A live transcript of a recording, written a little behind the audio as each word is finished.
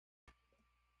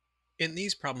In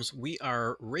these problems, we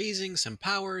are raising some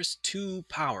powers to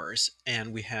powers,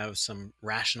 and we have some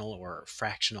rational or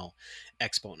fractional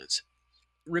exponents.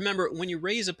 Remember, when you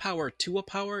raise a power to a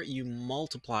power, you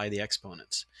multiply the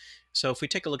exponents. So if we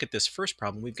take a look at this first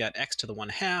problem, we've got x to the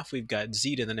 1/2, we've got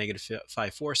z to the negative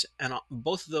 5/4, and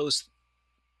both of those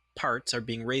parts are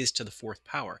being raised to the 4th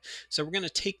power. So we're going to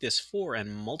take this 4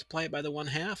 and multiply it by the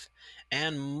 1/2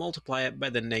 and multiply it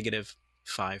by the negative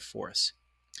 5/4.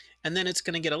 And then it's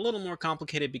going to get a little more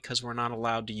complicated because we're not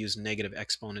allowed to use negative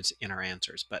exponents in our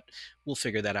answers, but we'll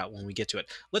figure that out when we get to it.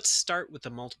 Let's start with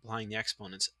the multiplying the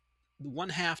exponents.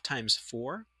 1/2 times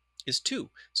 4 is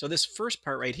 2. So this first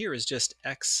part right here is just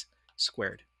x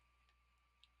squared.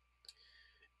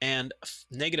 And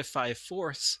negative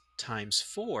 5/4 times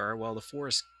 4, well, the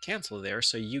 4's cancel there,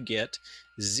 so you get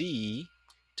z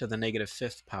to the negative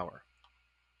 5th power.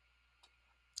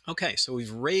 Okay, so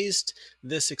we've raised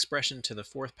this expression to the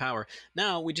 4th power.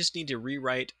 Now we just need to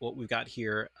rewrite what we've got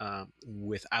here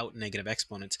without negative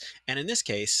exponents. And in this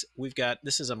case, we've got,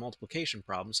 this is a multiplication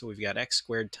problem, so we've got x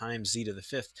squared times z to the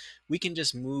 5th. We can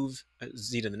just move,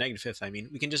 z to the negative 5th, I mean,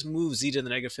 we can just move z to the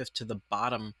negative 5th to the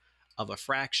bottom of a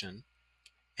fraction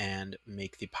and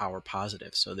make the power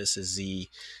positive. So this is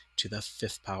z to the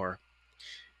 5th power.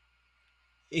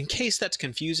 In case that's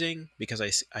confusing, because I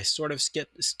sort of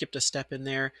skipped a step in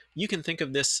there, you can think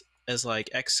of this as like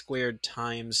x squared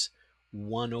times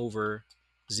 1 over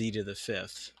z to the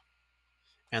 5th.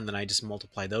 And then I just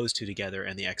multiply those two together,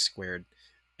 and the x squared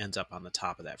ends up on the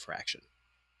top of that fraction.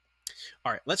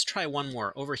 All right, let's try one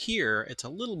more. Over here, it's a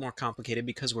little more complicated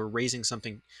because we're raising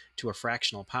something to a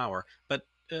fractional power, but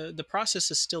the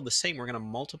process is still the same. We're going to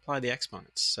multiply the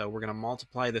exponents. So we're going to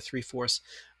multiply the 3/4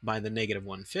 by the negative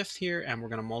 1/5 here, and we're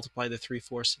going to multiply the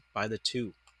 3/4 by the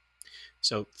 2.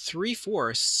 So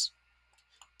 3/4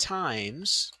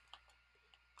 times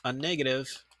a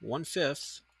negative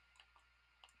 1/5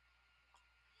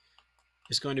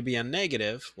 is going to be a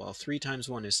negative, well, 3 times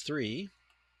 1 is 3,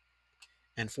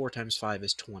 and 4 times 5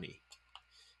 is 20.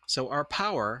 So our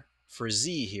power for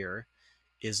z here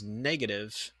is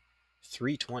negative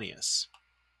 3/20.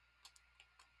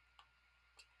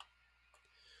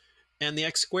 And the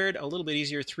x squared, a little bit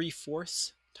easier.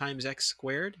 3/4 times x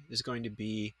squared is going to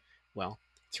be, well,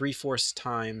 3/4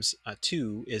 times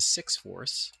 2 is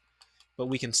 6/4. But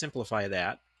we can simplify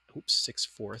that,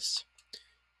 6/4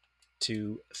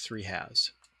 to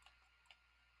 3/2.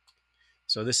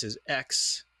 So this is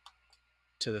x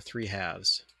to the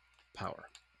 3/2 power.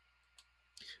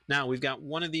 Now we've got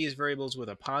one of these variables with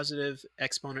a positive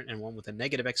exponent and one with a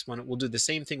negative exponent. We'll do the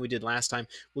same thing we did last time.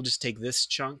 We'll just take this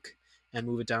chunk and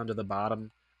move it down to the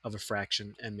bottom of a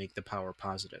fraction and make the power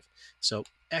positive. So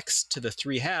x to the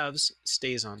 3/2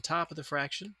 stays on top of the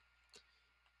fraction,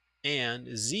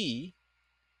 and z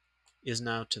is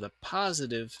now to the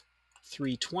positive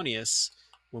 3/20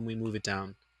 when we move it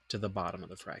down to the bottom of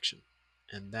the fraction.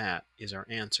 And that is our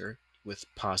answer with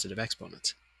positive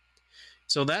exponents.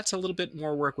 So that's a little bit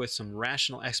more work with some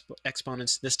rational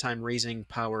exponents, this time raising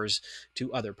powers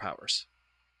to other powers.